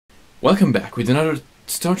Welcome back with another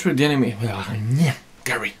Star Trek the Anime.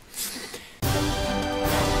 Gary.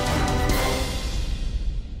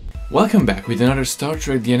 Welcome back with another Star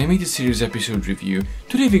Trek the Animated Series episode review.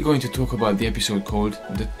 Today we're going to talk about the episode called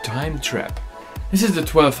The Time Trap. This is the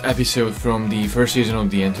 12th episode from the first season of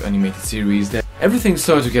the animated series. Everything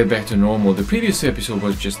started to get back to normal. The previous episode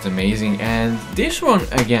was just amazing, and this one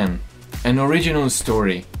again, an original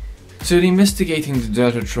story. So they're investigating the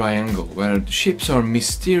Delta Triangle, where the ships are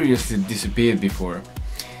mysteriously disappeared before.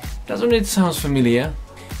 Doesn't it sound familiar?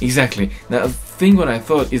 Exactly. Now, the thing what I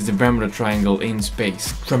thought is the Bermuda Triangle in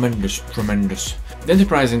space. Tremendous. The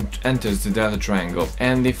Enterprise enters the Delta Triangle,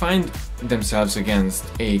 and they find themselves against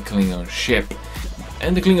a Klingon ship.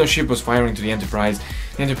 And the Klingon ship was firing to the Enterprise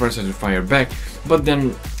had to fire back, but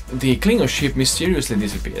then the Klingon ship mysteriously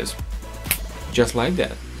disappears. Just like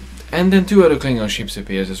that. And then two other Klingon ships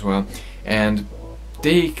appears as well, and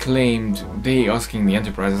they asking the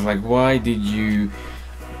Enterprise, like, why did you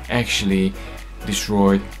actually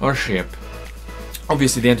destroy our ship?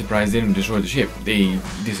 Obviously the Enterprise didn't destroy the ship, they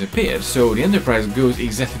disappeared, so the Enterprise goes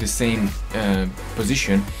exactly the same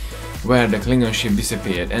position where the Klingon ship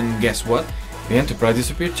disappeared, and guess what? The Enterprise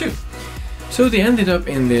disappeared too. So they ended up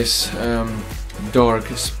in this dark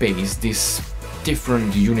space, this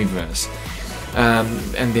different universe.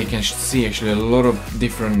 And they can see actually a lot of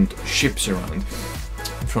different ships around,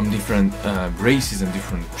 from different races and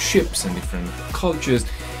different ships and different cultures.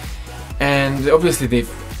 And obviously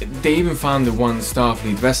they even found the one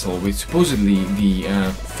Starfleet vessel, which supposedly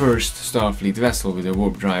the first Starfleet vessel with a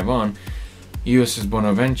warp drive on, USS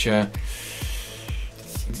Bonaventure.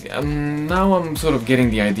 Now I'm sort of getting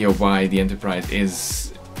the idea why the Enterprise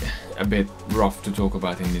is a bit rough to talk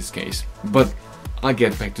about in this case, but I'll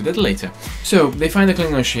get back to that later. So they find the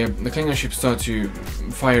Klingon ship starts to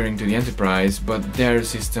fire into the Enterprise, but their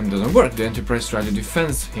system doesn't work. The Enterprise tries to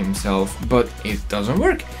defend himself, but it doesn't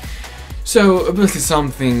work. So obviously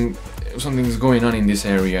something's going on in this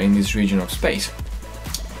area, in this region of space.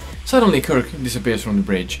 Suddenly Kirk disappears from the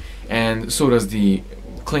bridge, and so does the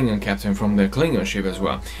Klingon captain from the Klingon ship as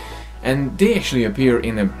well. And they actually appear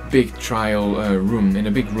in a big trial room, in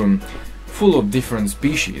a big room full of different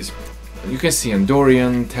species. You can see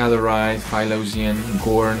Andorian, Tellarite, Phylosian,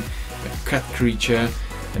 Gorn, a cat creature,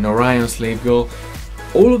 an Orion slave girl,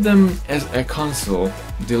 all of them as a council,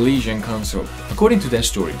 the Legion Council. According to their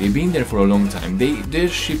story, they've been there for a long time. Their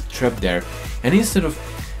ship trapped there, and instead of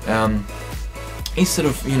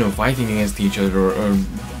fighting against each other,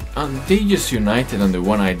 they just united under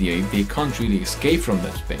one idea. If they can't really escape from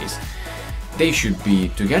that space, they should be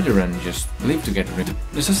together and just live together.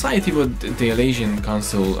 The society what the Legion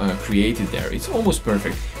Council created there, it's almost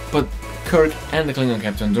perfect, but Kirk and the Klingon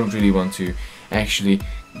captain don't really want to actually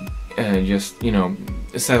just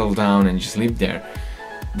settle down and just live there.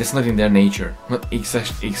 That's not in their nature,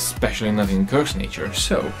 especially not in Kirk's nature.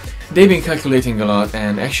 So they've been calculating a lot,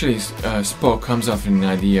 and actually Spock comes up with an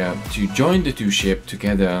idea to join the two ships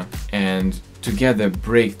together and together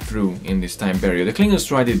break through in this time barrier. The Klingons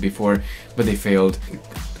tried it before, but they failed.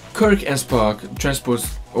 Kirk and Spock transport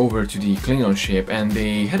over to the Klingon ship, and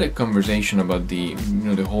they had a conversation about the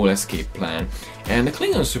whole escape plan. And the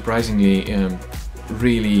Klingons surprisingly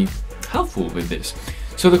really helpful with this.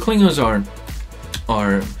 So the Klingons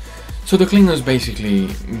the Klingons basically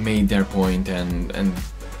made their point, and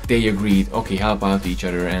they agreed, okay, help out each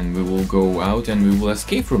other, and we will go out and we will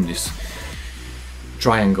escape from this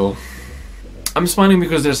triangle. I'm smiling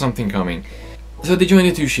because there's something coming. So they join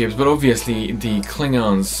the two ships, but obviously the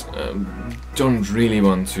Klingons don't really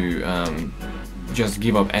want to just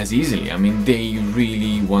give up as easily. I mean, they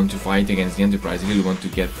really want to fight against the Enterprise, they really want to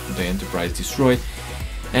get the Enterprise destroyed,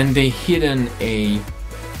 and they hidden a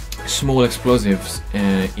small explosives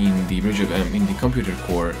in the computer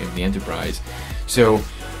core of the Enterprise. So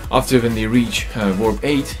after when they reach warp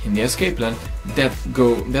 8 in the escape plan, that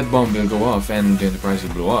bomb will go off and the Enterprise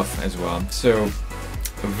will blow off as well. So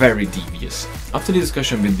very devious. After the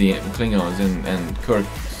discussion with the Klingons and Kirk,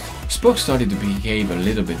 Spock started to behave a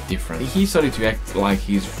little bit different. He started to act like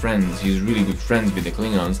he's really good friends with the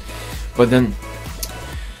Klingons, but then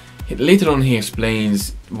later on he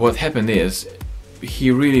explains what happened is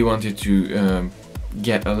he really wanted to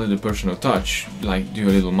get a little personal touch, like do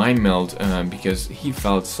a little mind meld, because he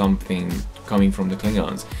felt something coming from the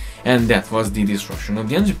Klingons, and that was the destruction of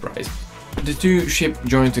the Enterprise. The two ships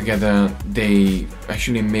joined together, they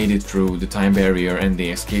actually made it through the time barrier and they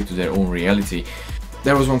escaped to their own reality.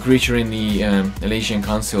 There was one creature in the Legion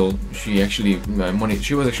Council. She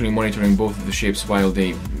was actually monitoring both of the ships while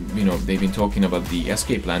they've been talking about the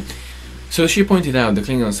escape plan. So she pointed out the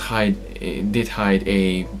Klingons did hide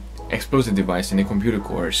a explosive device in the computer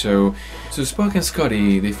core. So Spock and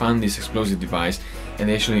Scotty, they found this explosive device and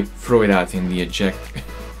they actually throw it out in the eject.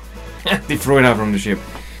 They throw it out from the ship.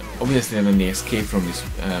 Obviously, when they escape from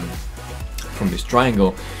this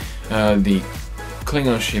triangle, the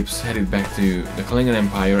Klingon ships headed back to the Klingon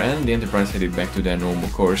Empire, and the Enterprise headed back to their normal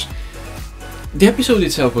course. The episode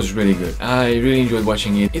itself was really good. I really enjoyed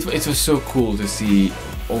watching it. It was so cool to see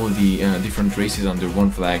all the different races under one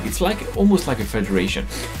flag. It's like almost like a federation.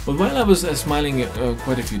 But while I was smiling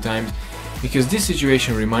quite a few times, because this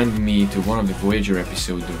situation reminded me to one of the Voyager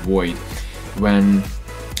episodes, The Void, when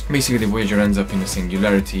basically the Voyager ends up in the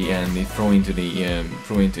singularity and they throw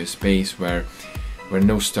into space where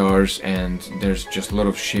no stars and there's just a lot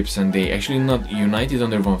of ships, and they actually not united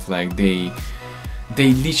under one flag. They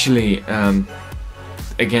literally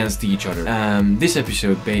against each other. This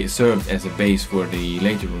episode served as a base for the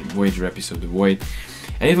later Voyager episode, The Void,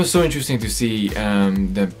 and it was so interesting to see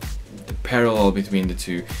the parallel between the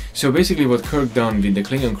two. So basically what Kirk done with the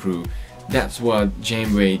Klingon crew, that's what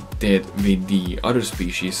Janeway did with the other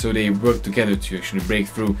species, so they worked together to actually break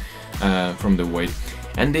through from the Void.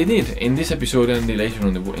 And they did in this episode, and they later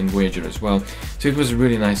on in Voyager as well. So it was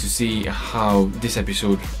really nice to see how this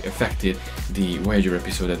episode affected the Voyager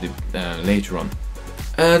episode at the later on.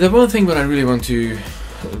 The one thing that I really want to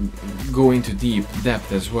go into deep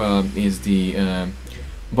depth as well is the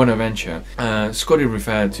Bonaventure. Scotty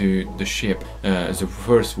referred to the ship as the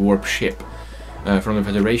first warp ship from the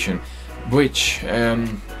Federation, which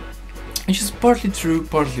is partly true,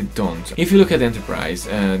 partly don't. If you look at the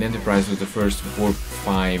Enterprise was the first Warp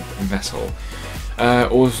 5 vessel.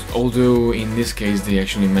 Although in this case they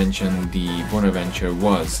actually mentioned the Bonaventure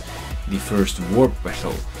was the first warp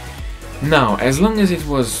vessel. Now, as long as it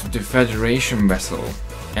was the Federation vessel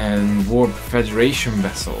and Warp Federation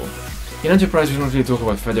vessel, in Enterprise we don't really talk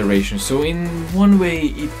about Federation, so in one way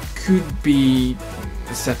it could be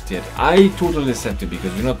accepted. I totally accept it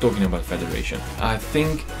because we're not talking about Federation. I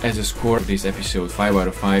think as a score of this episode, 5 out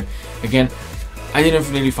of 5. Again, I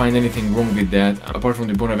didn't really find anything wrong with that, apart from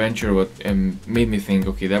the Bonaventure. What made me think,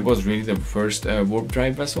 okay, that was really the first warp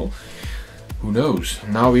drive vessel. Who knows?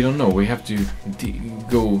 Now we don't know. We have to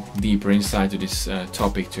go deeper inside to this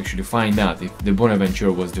topic to actually find out if the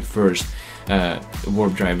Bonaventure was the first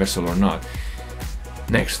warp drive vessel or not.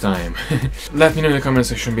 Next time. Let me know in the comment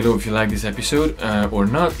section below if you like this episode or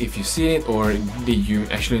not, if you see it, or did you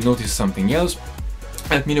actually notice something else.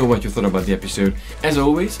 Let me know what you thought about the episode. As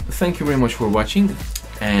always, thank you very much for watching,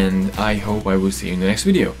 and I hope I will see you in the next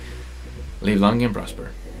video. Live long and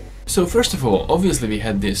prosper. So first of all, obviously we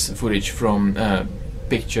had this footage from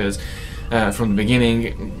pictures from the beginning,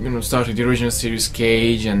 you know, starting the original series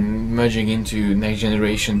Cage and merging into Next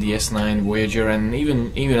Generation, DS9, Voyager, and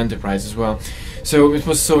even Enterprise as well. So it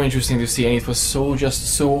was so interesting to see, and it was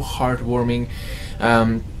just so heartwarming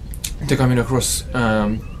to come across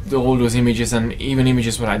all those images, and even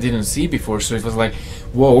images what I didn't see before. So it was like,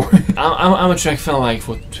 whoa. I'm a Trek fan like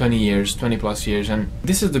for 20 plus years, and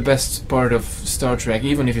this is the best part of Star Trek.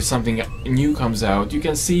 Even if it's something new comes out, you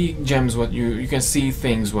can see gems, what you can see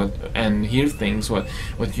things and hear things what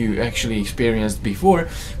you actually experienced before,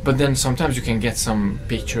 but then sometimes you can get some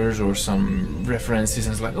pictures or some references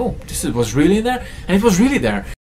and it's like, oh, this was really there, and it was really there.